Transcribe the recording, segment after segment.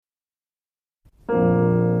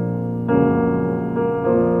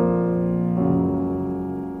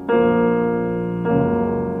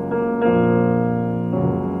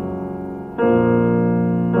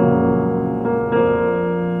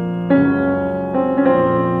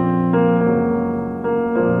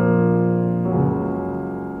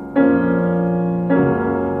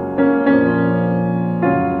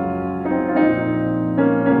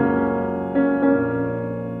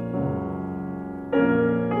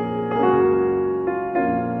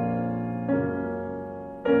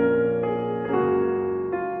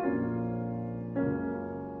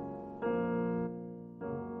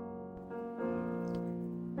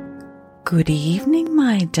Good evening,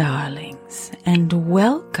 my darlings, and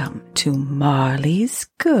welcome to Marley's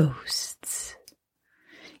Ghosts.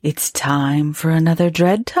 It's time for another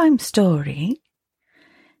Dread Time story.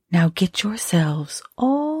 Now get yourselves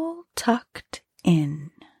all tucked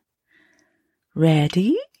in.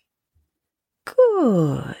 Ready?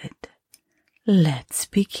 Good. Let's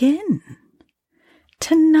begin.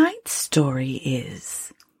 Tonight's story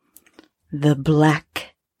is The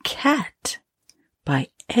Black Cat by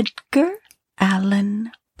Edgar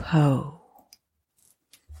Allan Poe.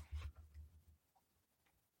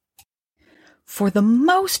 For the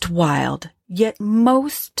most wild, yet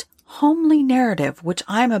most homely narrative which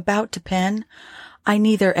I am about to pen, I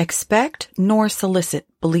neither expect nor solicit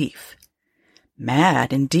belief.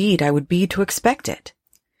 Mad, indeed, I would be to expect it.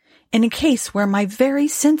 In a case where my very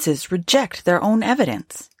senses reject their own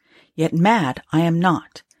evidence, yet mad I am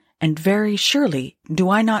not, and very surely do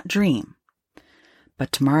I not dream.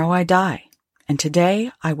 But tomorrow I die, and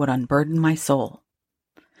today I would unburden my soul.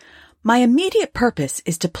 My immediate purpose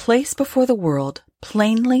is to place before the world,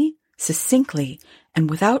 plainly, succinctly, and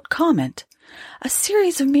without comment, a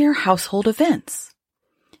series of mere household events.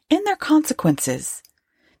 In their consequences,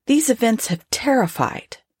 these events have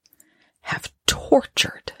terrified, have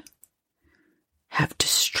tortured, have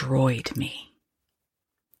destroyed me.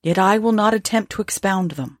 Yet I will not attempt to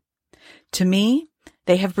expound them. To me,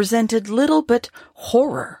 they have presented little but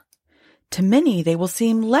horror. To many they will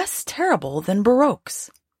seem less terrible than Baroque's.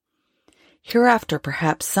 Hereafter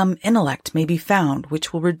perhaps some intellect may be found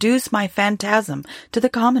which will reduce my phantasm to the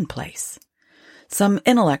commonplace. Some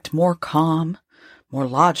intellect more calm, more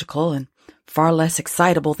logical, and far less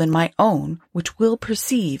excitable than my own, which will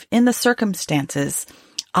perceive in the circumstances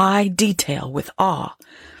I detail with awe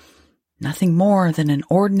nothing more than an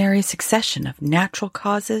ordinary succession of natural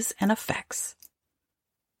causes and effects.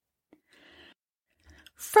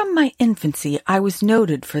 From my infancy, I was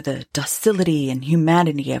noted for the docility and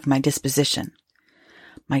humanity of my disposition.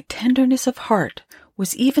 My tenderness of heart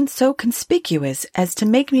was even so conspicuous as to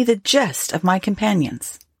make me the jest of my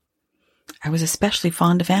companions. I was especially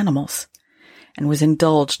fond of animals, and was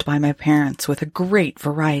indulged by my parents with a great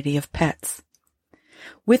variety of pets.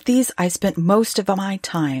 With these I spent most of my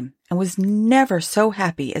time, and was never so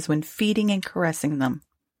happy as when feeding and caressing them.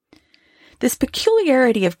 This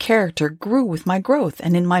peculiarity of character grew with my growth,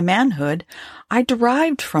 and in my manhood I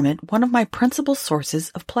derived from it one of my principal sources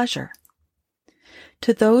of pleasure.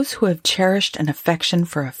 To those who have cherished an affection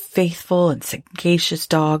for a faithful and sagacious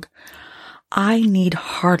dog, I need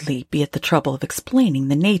hardly be at the trouble of explaining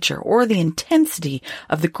the nature or the intensity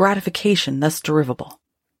of the gratification thus derivable.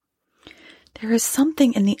 There is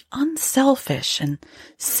something in the unselfish and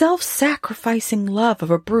self-sacrificing love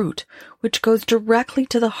of a brute which goes directly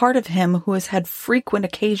to the heart of him who has had frequent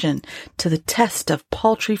occasion to the test of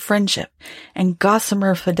paltry friendship and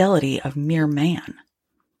gossamer fidelity of mere man.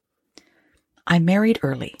 I married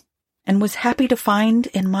early, and was happy to find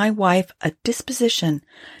in my wife a disposition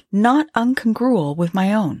not uncongrual with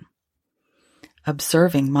my own.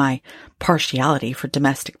 Observing my partiality for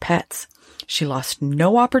domestic pets, she lost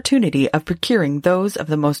no opportunity of procuring those of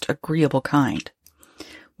the most agreeable kind.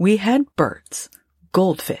 We had birds,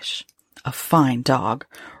 goldfish, a fine dog,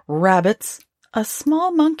 rabbits, a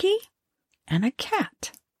small monkey, and a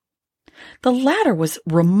cat. The latter was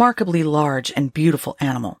a remarkably large and beautiful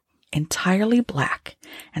animal, entirely black,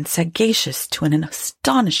 and sagacious to an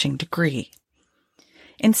astonishing degree.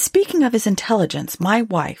 In speaking of his intelligence, my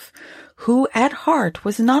wife, who at heart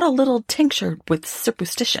was not a little tinctured with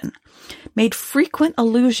superstition, made frequent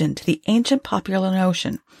allusion to the ancient popular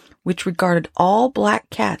notion, which regarded all black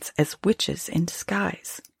cats as witches in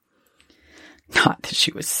disguise. Not that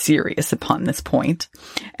she was serious upon this point,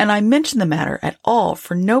 and I mention the matter at all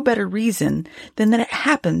for no better reason than that it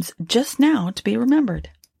happens just now to be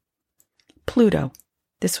remembered. Pluto,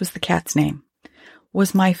 this was the cat's name,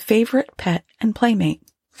 was my favorite pet and playmate.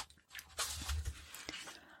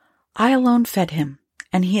 I alone fed him,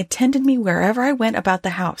 and he attended me wherever I went about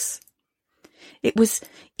the house. It was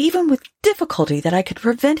even with difficulty that I could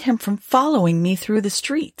prevent him from following me through the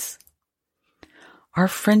streets. Our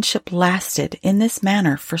friendship lasted in this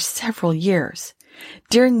manner for several years,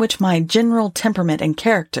 during which my general temperament and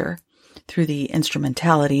character, through the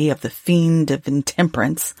instrumentality of the fiend of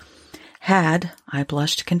intemperance, had, I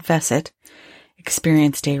blush to confess it,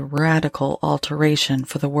 experienced a radical alteration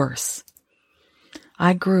for the worse.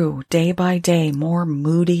 I grew day by day more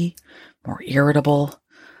moody, more irritable,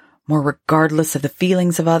 more regardless of the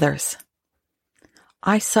feelings of others.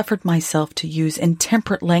 I suffered myself to use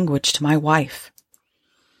intemperate language to my wife.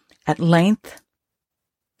 At length,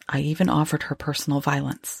 I even offered her personal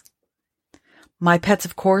violence. My pets,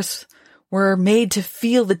 of course, were made to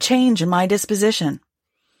feel the change in my disposition.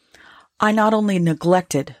 I not only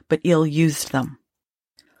neglected but ill-used them.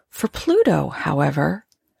 For Pluto, however,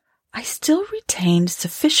 I still retained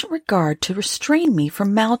sufficient regard to restrain me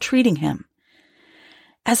from maltreating him,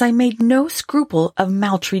 as I made no scruple of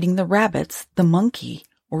maltreating the rabbits, the monkey,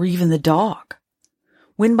 or even the dog,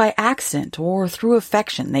 when by accident or through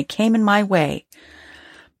affection they came in my way.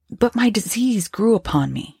 But my disease grew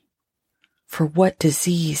upon me. For what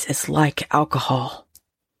disease is like alcohol?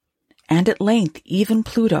 And at length even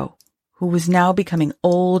Pluto, who was now becoming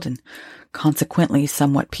old and consequently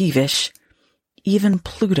somewhat peevish, even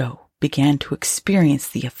Pluto began to experience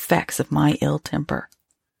the effects of my ill temper.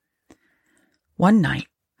 One night,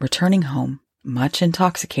 returning home, much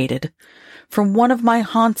intoxicated, from one of my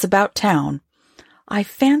haunts about town, I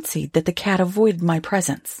fancied that the cat avoided my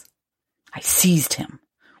presence. I seized him,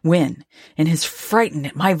 when, in his fright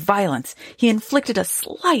at my violence, he inflicted a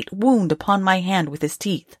slight wound upon my hand with his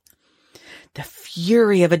teeth. The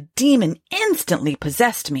fury of a demon instantly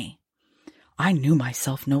possessed me. I knew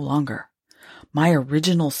myself no longer. My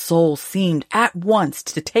original soul seemed at once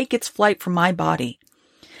to take its flight from my body,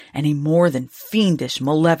 and a more than fiendish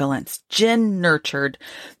malevolence, gin-nurtured,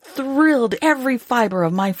 thrilled every fibre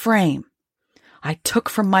of my frame. I took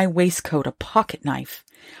from my waistcoat a pocket-knife,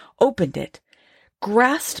 opened it,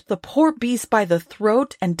 grasped the poor beast by the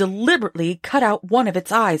throat, and deliberately cut out one of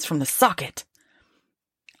its eyes from the socket.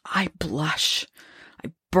 I blush,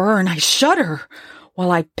 I burn, I shudder,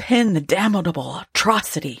 while I pen the damnable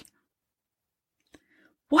atrocity.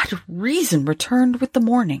 What reason returned with the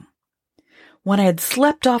morning? When I had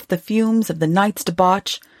slept off the fumes of the night's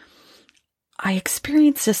debauch, I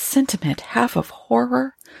experienced a sentiment half of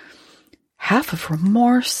horror, half of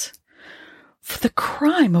remorse, for the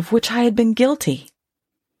crime of which I had been guilty.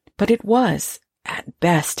 But it was, at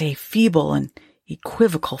best, a feeble and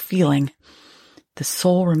equivocal feeling. The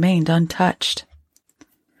soul remained untouched.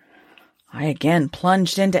 I again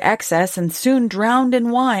plunged into excess and soon drowned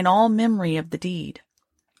in wine all memory of the deed.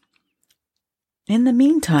 In the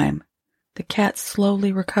meantime, the cat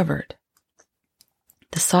slowly recovered.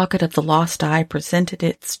 The socket of the lost eye presented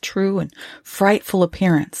its true and frightful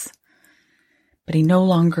appearance, but he no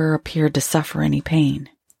longer appeared to suffer any pain.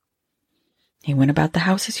 He went about the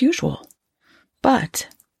house as usual, but,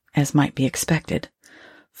 as might be expected,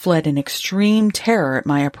 fled in extreme terror at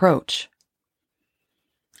my approach.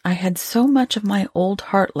 I had so much of my old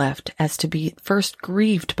heart left as to be at first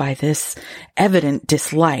grieved by this evident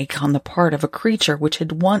dislike on the part of a creature which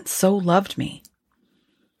had once so loved me.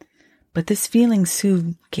 But this feeling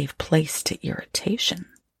soon gave place to irritation.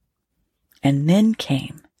 And then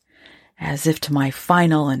came, as if to my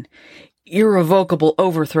final and irrevocable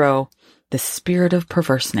overthrow, the spirit of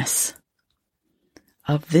perverseness.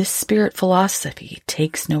 Of this spirit philosophy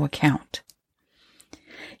takes no account.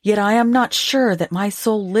 Yet I am not sure that my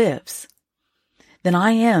soul lives. Then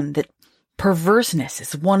I am that perverseness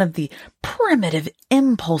is one of the primitive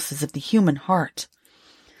impulses of the human heart,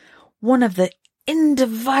 one of the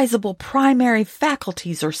indivisible primary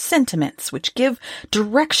faculties or sentiments which give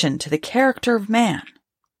direction to the character of man.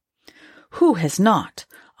 Who has not,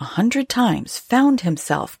 100 times, found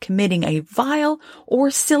himself committing a vile or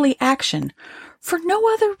silly action for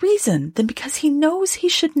no other reason than because he knows he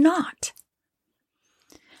should not?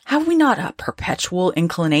 Have we not a perpetual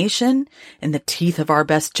inclination, in the teeth of our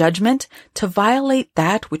best judgment, to violate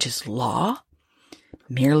that which is law,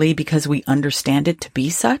 merely because we understand it to be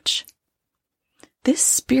such? This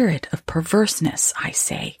spirit of perverseness, I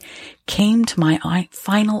say, came to my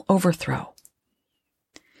final overthrow.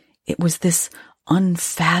 It was this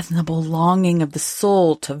unfathomable longing of the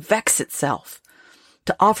soul to vex itself,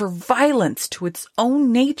 to offer violence to its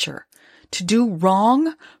own nature, to do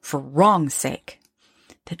wrong for wrong's sake,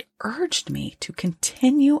 that urged me to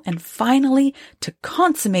continue and finally to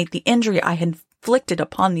consummate the injury I had inflicted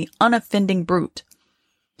upon the unoffending brute.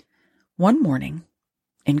 One morning,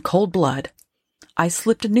 in cold blood, I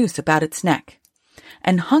slipped a noose about its neck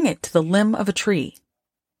and hung it to the limb of a tree.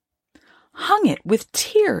 Hung it with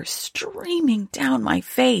tears streaming down my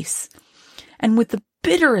face and with the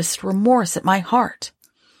bitterest remorse at my heart.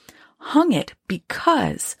 Hung it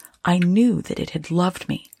because I knew that it had loved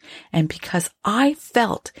me, and because I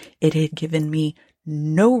felt it had given me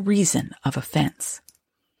no reason of offense.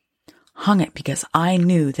 Hung it because I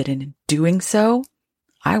knew that in doing so,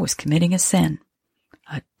 I was committing a sin,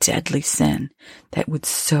 a deadly sin that would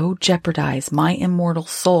so jeopardize my immortal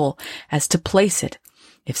soul as to place it,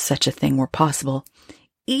 if such a thing were possible,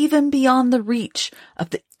 even beyond the reach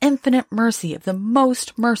of the infinite mercy of the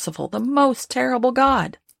most merciful, the most terrible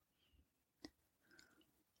God.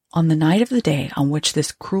 On the night of the day on which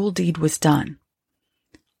this cruel deed was done,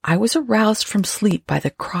 I was aroused from sleep by the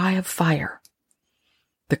cry of fire.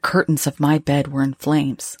 The curtains of my bed were in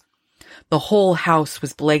flames. The whole house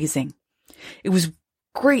was blazing. It was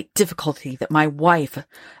great difficulty that my wife,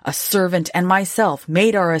 a servant, and myself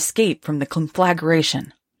made our escape from the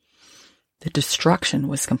conflagration. The destruction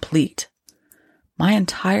was complete. My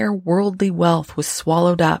entire worldly wealth was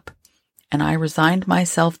swallowed up, and I resigned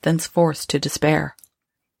myself thenceforth to despair.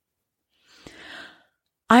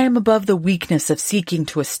 I am above the weakness of seeking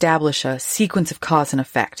to establish a sequence of cause and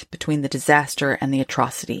effect between the disaster and the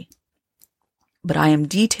atrocity. But I am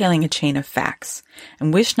detailing a chain of facts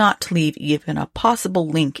and wish not to leave even a possible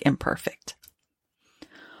link imperfect.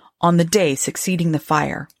 On the day succeeding the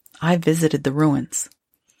fire, I visited the ruins.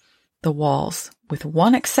 The walls, with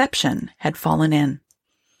one exception, had fallen in.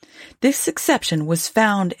 This exception was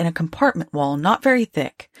found in a compartment wall not very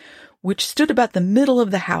thick, which stood about the middle of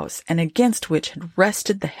the house and against which had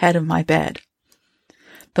rested the head of my bed.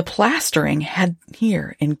 The plastering had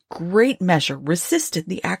here, in great measure, resisted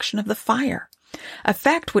the action of the fire, a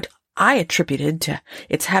fact which I attributed to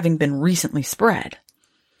its having been recently spread.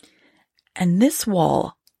 And this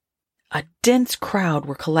wall, a dense crowd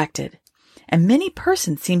were collected, and many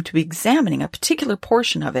persons seemed to be examining a particular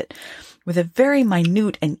portion of it with a very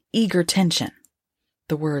minute and eager attention.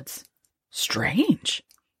 The words, "Strange,"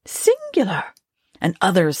 "Singular," and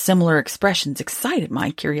other similar expressions excited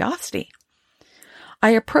my curiosity. I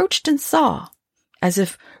approached and saw, as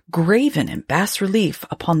if graven in bas relief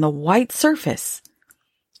upon the white surface,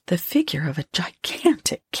 the figure of a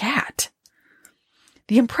gigantic cat.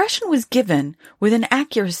 The impression was given with an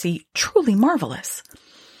accuracy truly marvelous.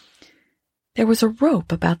 There was a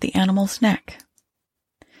rope about the animal's neck.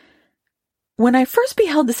 When I first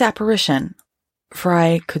beheld this apparition, for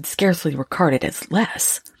I could scarcely regard it as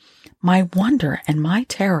less, my wonder and my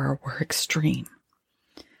terror were extreme.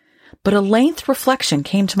 But a length reflection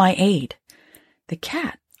came to my aid. The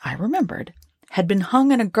cat, I remembered, had been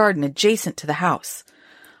hung in a garden adjacent to the house.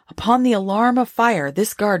 Upon the alarm of fire,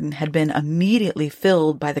 this garden had been immediately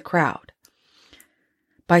filled by the crowd,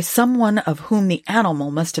 by someone of whom the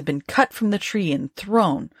animal must have been cut from the tree and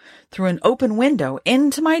thrown through an open window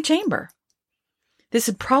into my chamber. This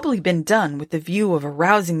had probably been done with the view of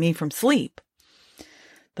arousing me from sleep.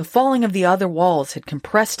 The falling of the other walls had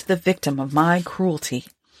compressed the victim of my cruelty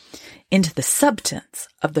into the substance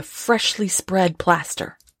of the freshly spread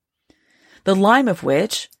plaster, the lime of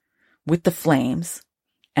which, with the flames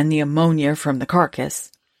and the ammonia from the carcass,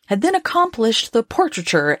 had then accomplished the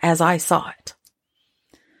portraiture as I saw it.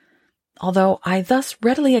 Although I thus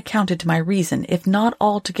readily accounted to my reason, if not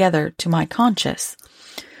altogether to my conscience,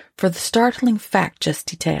 for the startling fact just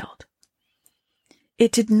detailed,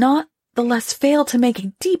 it did not the less fail to make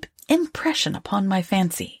a deep impression upon my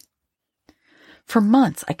fancy. For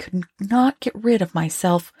months I could not get rid of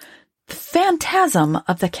myself the phantasm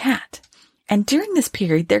of the cat, and during this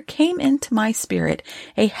period there came into my spirit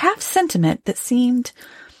a half-sentiment that seemed,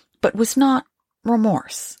 but was not,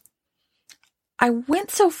 remorse. I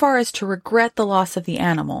went so far as to regret the loss of the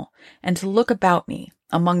animal, and to look about me,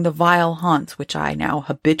 among the vile haunts which I now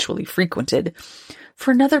habitually frequented,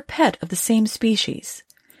 for another pet of the same species,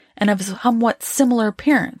 and of somewhat similar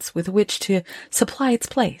appearance with which to supply its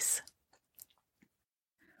place.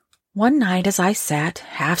 One night as I sat,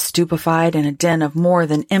 half stupefied in a den of more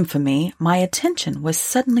than infamy, my attention was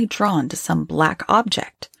suddenly drawn to some black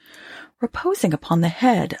object, reposing upon the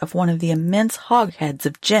head of one of the immense hogsheads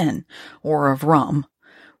of gin, or of rum,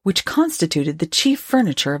 which constituted the chief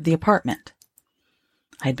furniture of the apartment.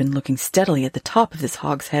 I had been looking steadily at the top of this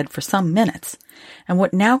hogshead for some minutes, and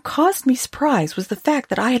what now caused me surprise was the fact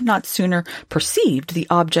that I had not sooner perceived the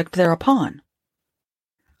object thereupon.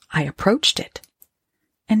 I approached it,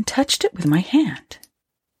 and touched it with my hand.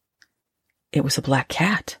 It was a black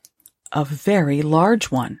cat, a very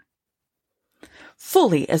large one,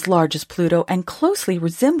 fully as large as Pluto and closely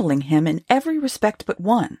resembling him in every respect but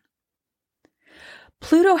one.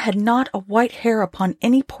 Pluto had not a white hair upon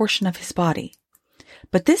any portion of his body,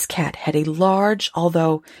 but this cat had a large,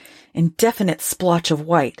 although indefinite splotch of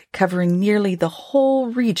white covering nearly the whole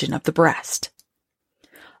region of the breast.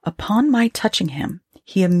 Upon my touching him,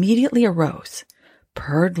 he immediately arose,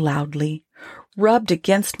 purred loudly, rubbed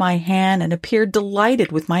against my hand, and appeared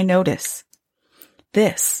delighted with my notice.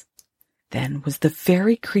 This, then, was the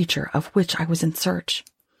very creature of which I was in search.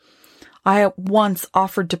 I at once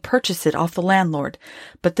offered to purchase it off the landlord,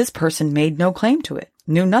 but this person made no claim to it,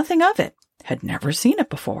 knew nothing of it, had never seen it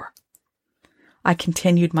before. I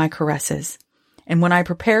continued my caresses, and when I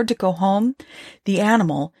prepared to go home, the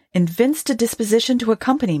animal evinced a disposition to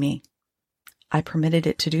accompany me. I permitted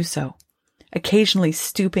it to do so, occasionally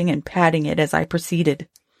stooping and patting it as I proceeded.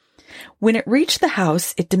 When it reached the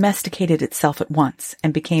house, it domesticated itself at once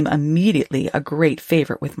and became immediately a great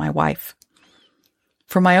favorite with my wife.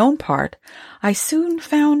 For my own part, I soon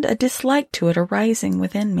found a dislike to it arising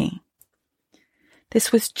within me.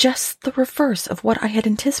 This was just the reverse of what I had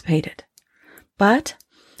anticipated, but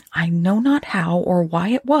I know not how or why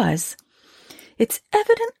it was. Its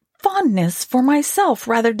evident fondness for myself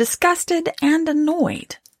rather disgusted and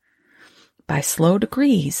annoyed. By slow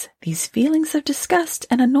degrees, these feelings of disgust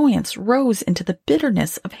and annoyance rose into the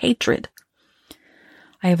bitterness of hatred.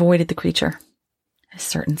 I avoided the creature, a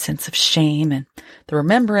certain sense of shame and the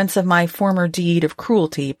remembrance of my former deed of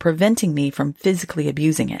cruelty preventing me from physically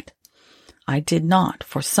abusing it. I did not,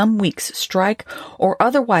 for some weeks, strike or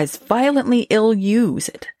otherwise violently ill-use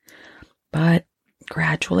it, but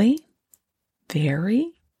gradually,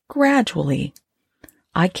 very gradually,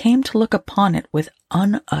 I came to look upon it with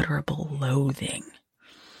unutterable loathing,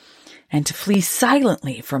 and to flee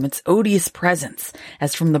silently from its odious presence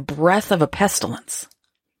as from the breath of a pestilence.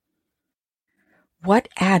 What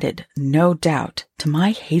added, no doubt, to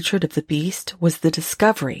my hatred of the beast was the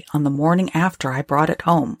discovery on the morning after I brought it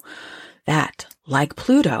home that, like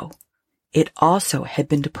Pluto, it also had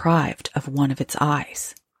been deprived of one of its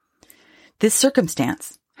eyes. This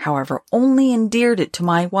circumstance, however, only endeared it to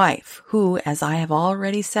my wife, who, as I have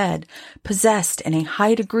already said, possessed in a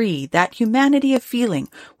high degree that humanity of feeling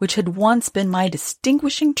which had once been my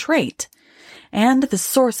distinguishing trait, and the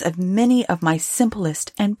source of many of my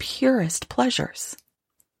simplest and purest pleasures.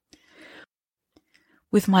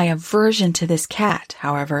 With my aversion to this cat,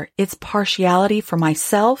 however, its partiality for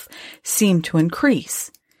myself seemed to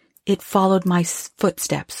increase. It followed my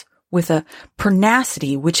footsteps with a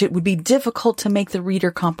pertinacity which it would be difficult to make the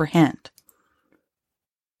reader comprehend.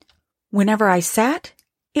 Whenever I sat,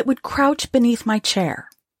 it would crouch beneath my chair,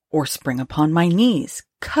 or spring upon my knees,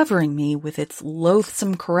 covering me with its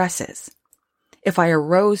loathsome caresses. If I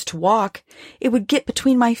arose to walk, it would get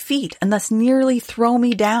between my feet and thus nearly throw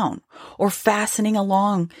me down, or fastening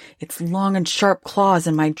along its long and sharp claws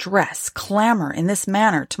in my dress, clamber in this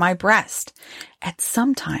manner to my breast. At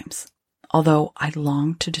some times, although I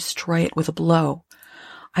longed to destroy it with a blow,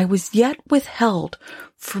 I was yet withheld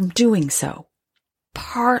from doing so,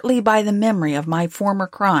 partly by the memory of my former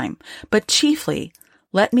crime, but chiefly,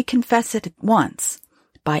 let me confess it at once,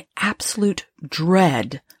 by absolute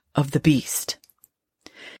dread of the beast.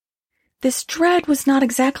 This dread was not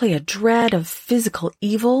exactly a dread of physical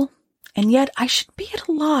evil, and yet I should be at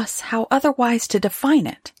a loss how otherwise to define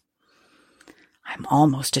it. I am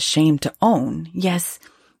almost ashamed to own, yes,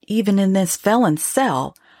 even in this felon's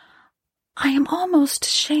cell, I am almost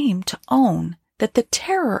ashamed to own that the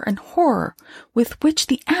terror and horror with which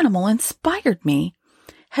the animal inspired me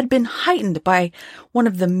had been heightened by one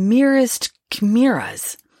of the merest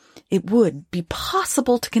chimeras it would be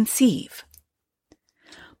possible to conceive.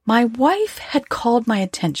 My wife had called my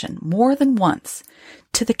attention more than once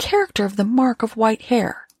to the character of the mark of white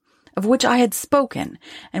hair, of which I had spoken,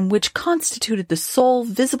 and which constituted the sole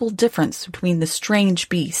visible difference between the strange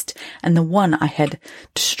beast and the one I had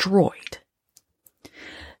destroyed.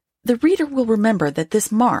 The reader will remember that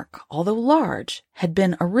this mark, although large, had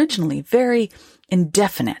been originally very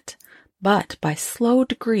indefinite, but by slow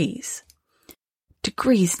degrees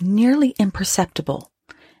nearly imperceptible,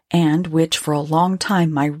 and which for a long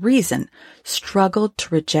time my reason struggled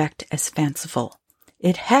to reject as fanciful.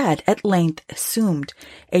 It had at length assumed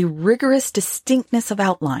a rigorous distinctness of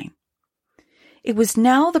outline. It was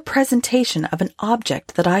now the presentation of an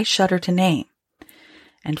object that I shudder to name,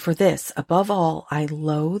 and for this, above all, I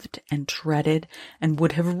loathed and dreaded and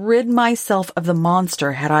would have rid myself of the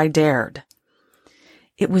monster had I dared.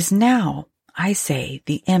 It was now, I say,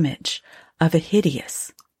 the image of a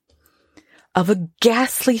hideous, of a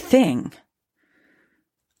ghastly thing,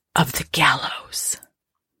 of the gallows.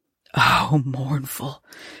 Oh, mournful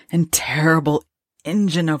and terrible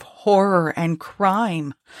engine of horror and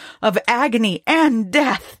crime, of agony and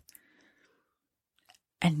death!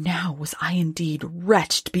 And now was I indeed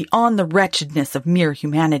wretched beyond the wretchedness of mere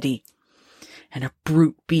humanity, and a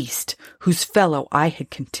brute beast whose fellow I had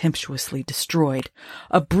contemptuously destroyed,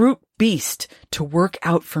 a brute beast to work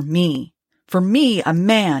out for me a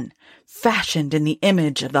man, fashioned in the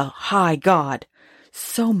image of the high God,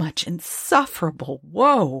 so much insufferable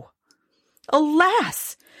woe.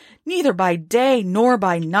 Alas! Neither by day nor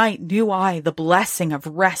by night knew I the blessing of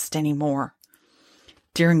rest any more.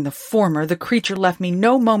 During the former, the creature left me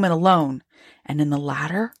no moment alone, and in the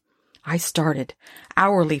latter, I started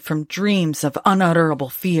hourly from dreams of unutterable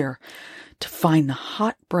fear, to find the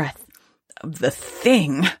hot breath of the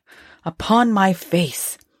thing upon my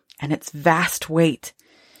face, and its vast weight,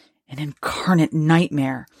 an incarnate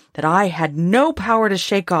nightmare that I had no power to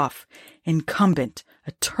shake off, incumbent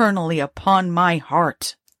eternally upon my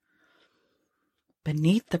heart.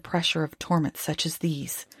 Beneath the pressure of torments such as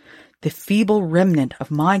these, the feeble remnant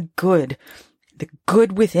of my good, the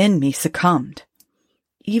good within me, succumbed.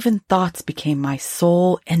 Even thoughts became my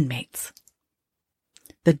sole inmates.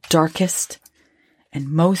 The darkest and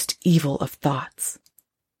most evil of thoughts.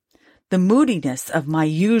 The moodiness of my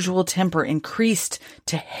usual temper increased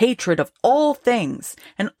to hatred of all things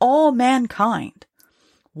and all mankind,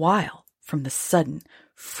 while from the sudden,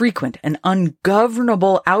 frequent, and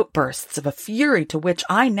ungovernable outbursts of a fury to which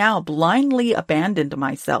I now blindly abandoned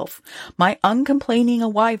myself, my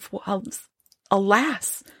uncomplaining wife was,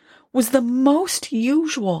 alas, was the most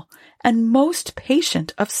usual and most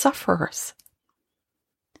patient of sufferers.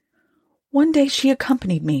 One day she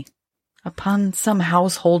accompanied me, upon some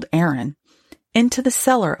household errand, into the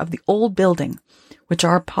cellar of the old building which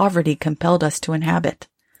our poverty compelled us to inhabit.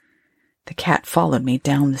 The cat followed me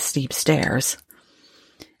down the steep stairs,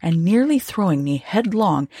 and nearly throwing me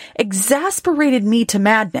headlong, exasperated me to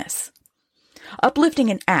madness. Uplifting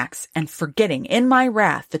an axe and forgetting in my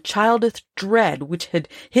wrath the childish dread which had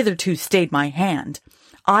hitherto stayed my hand,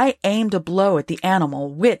 I aimed a blow at the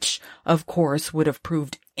animal which, of course, would have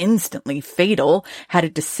proved instantly fatal had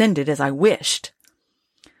it descended as I wished.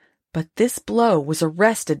 But this blow was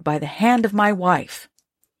arrested by the hand of my wife.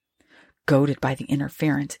 Goaded by the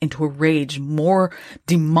interference into a rage more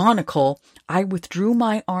demoniacal, I withdrew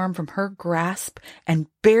my arm from her grasp and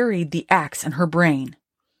buried the axe in her brain.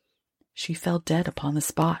 She fell dead upon the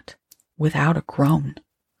spot, without a groan.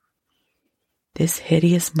 This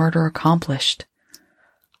hideous murder accomplished,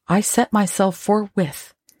 I set myself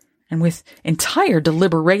forthwith, and with entire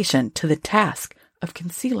deliberation, to the task of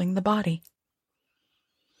concealing the body.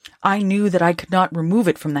 I knew that I could not remove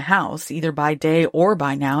it from the house, either by day or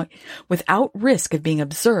by night, without risk of being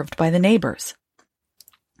observed by the neighbors.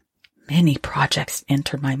 Many projects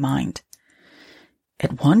entered my mind.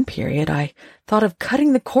 At one period, I thought of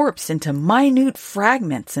cutting the corpse into minute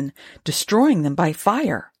fragments and destroying them by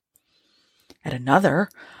fire. At another,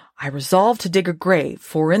 I resolved to dig a grave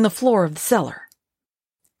in the floor of the cellar.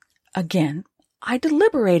 Again, I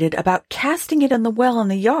deliberated about casting it in the well in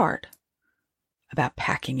the yard, about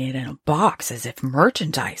packing it in a box as if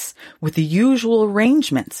merchandise, with the usual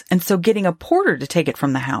arrangements, and so getting a porter to take it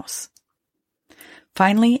from the house.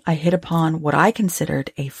 Finally, I hit upon what I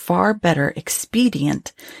considered a far better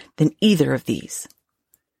expedient than either of these.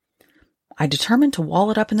 I determined to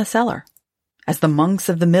wall it up in the cellar, as the monks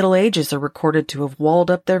of the Middle Ages are recorded to have walled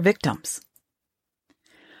up their victims.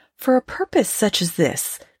 For a purpose such as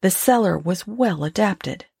this, the cellar was well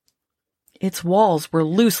adapted. Its walls were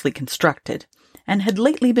loosely constructed, and had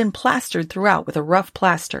lately been plastered throughout with a rough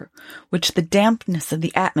plaster, which the dampness of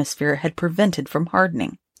the atmosphere had prevented from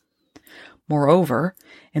hardening. Moreover,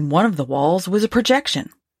 in one of the walls was a projection,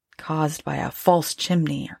 caused by a false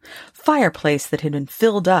chimney or fireplace that had been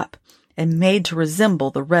filled up and made to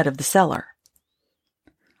resemble the red of the cellar.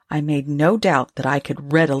 I made no doubt that I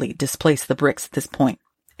could readily displace the bricks at this point,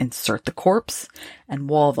 insert the corpse, and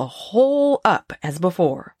wall the whole up as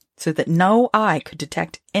before, so that no eye could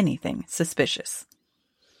detect anything suspicious.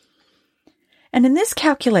 And in this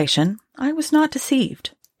calculation I was not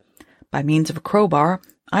deceived. By means of a crowbar,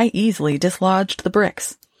 I easily dislodged the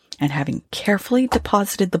bricks, and having carefully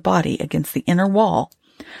deposited the body against the inner wall,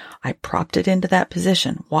 I propped it into that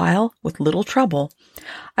position, while, with little trouble,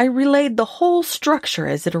 I relaid the whole structure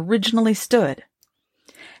as it originally stood.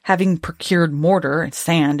 Having procured mortar and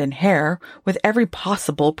sand and hair with every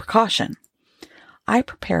possible precaution, I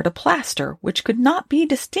prepared a plaster which could not be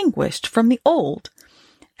distinguished from the old,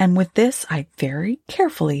 and with this I very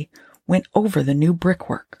carefully went over the new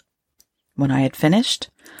brickwork. When I had finished,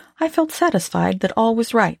 I felt satisfied that all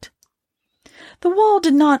was right. The wall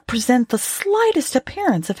did not present the slightest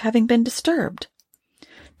appearance of having been disturbed.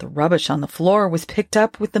 The rubbish on the floor was picked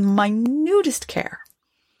up with the minutest care.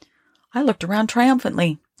 I looked around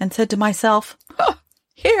triumphantly and said to myself,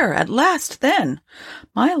 "Here, at last, then,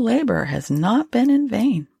 my labor has not been in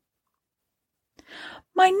vain."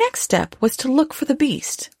 My next step was to look for the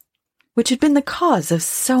beast, which had been the cause of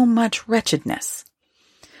so much wretchedness,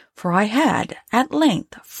 for I had, at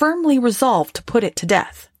length, firmly resolved to put it to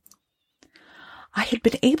death. I had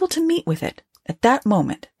been able to meet with it. At that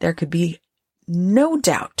moment there could be no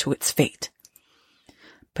doubt to its fate.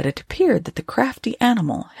 But it appeared that the crafty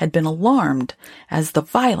animal had been alarmed as the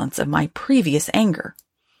violence of my previous anger,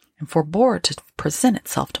 and forbore to present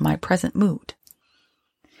itself to my present mood.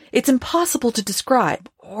 It's impossible to describe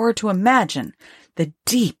or to imagine the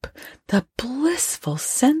deep, the blissful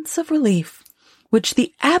sense of relief which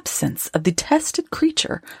the absence of the detested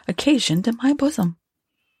creature occasioned in my bosom.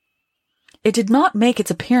 It did not make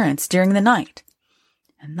its appearance during the night,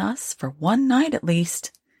 and thus, for one night at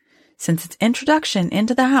least, since its introduction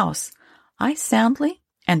into the house, I soundly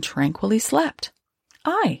and tranquilly slept.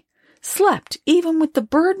 I slept even with the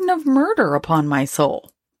burden of murder upon my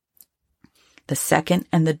soul. The second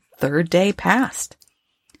and the third day passed,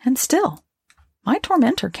 and still my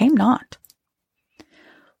tormentor came not.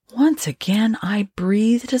 Once again I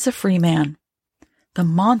breathed as a free man. The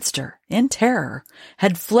monster, in terror,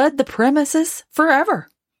 had fled the premises forever.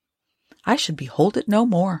 I should behold it no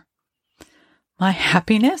more. My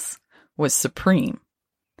happiness was supreme.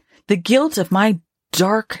 The guilt of my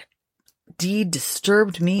dark deed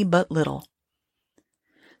disturbed me but little.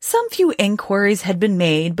 Some few inquiries had been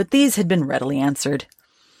made, but these had been readily answered.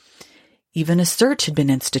 Even a search had been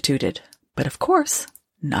instituted, but of course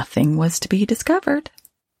nothing was to be discovered.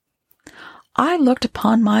 I looked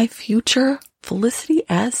upon my future felicity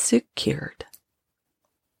as secured.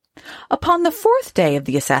 Upon the fourth day of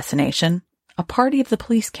the assassination, a party of the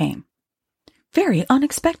police came, very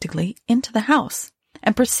unexpectedly, into the house,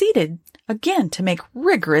 and proceeded again to make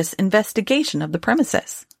rigorous investigation of the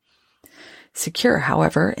premises. Secure,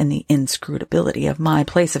 however, in the inscrutability of my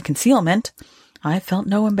place of concealment, I felt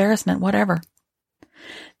no embarrassment whatever.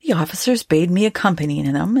 The officers bade me accompany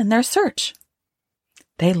them in their search.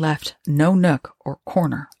 They left no nook or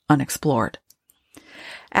corner unexplored.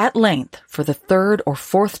 At length, for the third or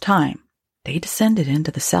fourth time, they descended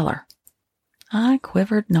into the cellar. I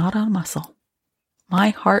quivered not a muscle. My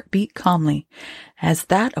heart beat calmly, as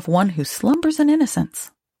that of one who slumbers in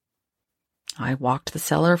innocence. I walked the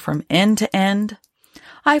cellar from end to end.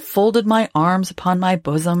 I folded my arms upon my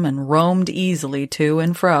bosom and roamed easily to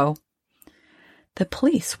and fro. The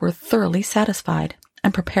police were thoroughly satisfied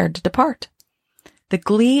and prepared to depart. The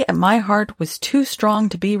glee at my heart was too strong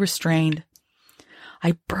to be restrained.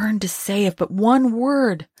 I burned to say if but one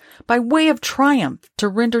word, by way of triumph, to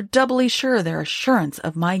render doubly sure their assurance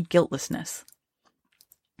of my guiltlessness.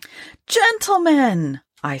 "Gentlemen,"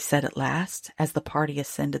 I said at last, as the party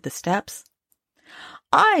ascended the steps,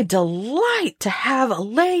 "I delight to have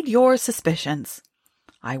allayed your suspicions.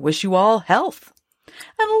 I wish you all health,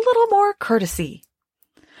 and a little more courtesy.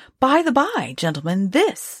 By the by, gentlemen,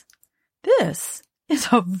 this is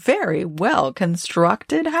a very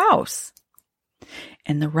well-constructed house."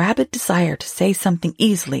 In the rabid desire to say something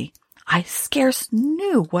easily, I scarce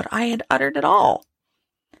knew what I had uttered at all.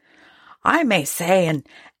 "I may say an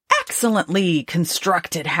excellently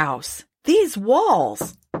constructed house. These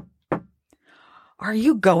walls—" "Are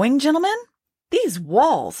you going, gentlemen? These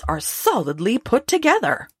walls are solidly put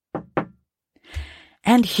together."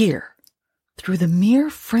 And here, through the mere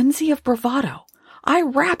frenzy of bravado, I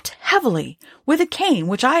rapped heavily with a cane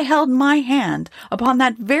which I held in my hand upon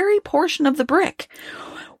that very portion of the brick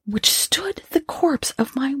which stood the corpse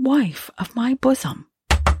of my wife of my bosom.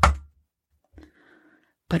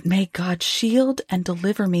 But may God shield and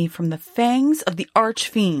deliver me from the fangs of the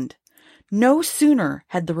arch-fiend. No sooner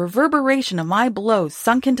had the reverberation of my blows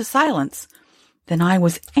sunk into silence than I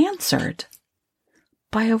was answered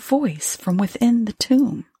by a voice from within the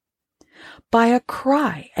tomb, by a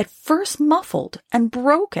cry at first muffled and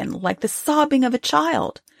broken like the sobbing of a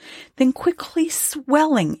child, then quickly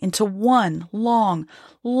swelling into one long,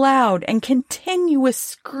 loud, and continuous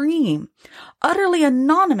scream, utterly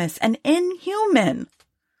anonymous and inhuman.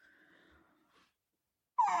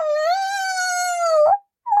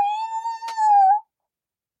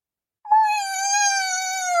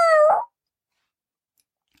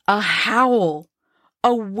 A howl,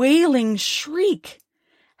 a wailing shriek,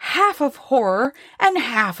 half of horror and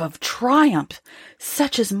half of triumph,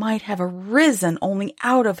 such as might have arisen only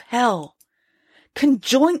out of hell,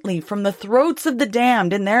 conjointly from the throats of the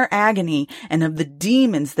damned in their agony and of the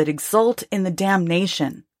demons that exult in the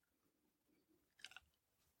damnation.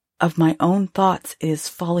 Of my own thoughts it is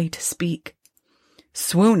folly to speak.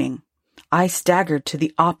 Swooning, I staggered to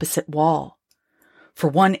the opposite wall. For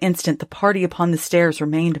one instant the party upon the stairs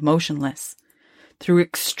remained motionless, through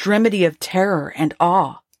extremity of terror and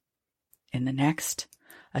awe. In the next,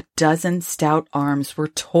 a dozen stout arms were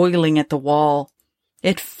toiling at the wall.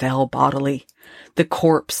 It fell bodily. The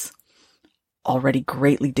corpse, already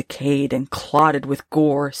greatly decayed and clotted with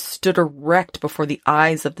gore, stood erect before the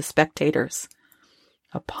eyes of the spectators.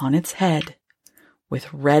 Upon its head,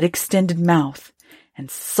 with red extended mouth and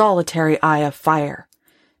solitary eye of fire,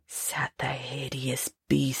 sat the hideous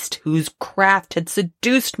beast whose craft had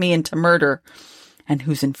seduced me into murder, and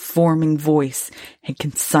whose informing voice had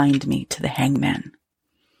consigned me to the hangman.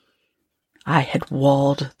 I had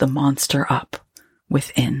walled the monster up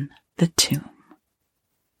within the tomb.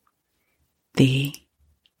 The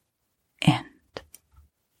end.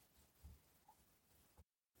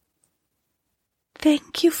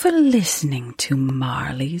 Thank you for listening to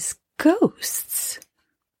Marley's Ghosts.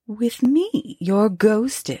 With me, your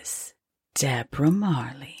ghostess, Deborah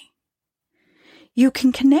Marley. You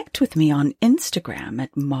can connect with me on Instagram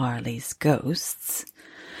at Marley's Ghosts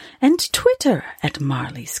and Twitter at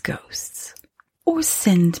Marley's Ghosts, or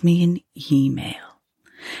send me an email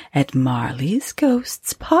at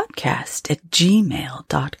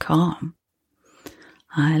marleysghostspodcast@gmail.com.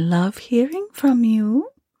 I love hearing from you.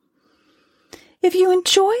 If you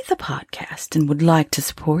enjoy the podcast and would like to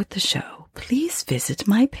support the show, please visit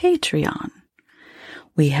my Patreon.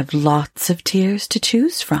 We have lots of tiers to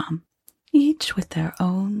choose from, each with their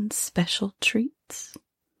own special treats.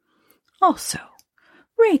 Also,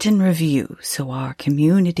 rate and review so our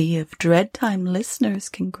community of Dread Time listeners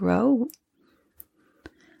can grow.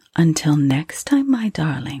 Until next time, my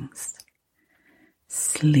darlings,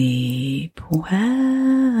 sleep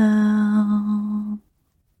well.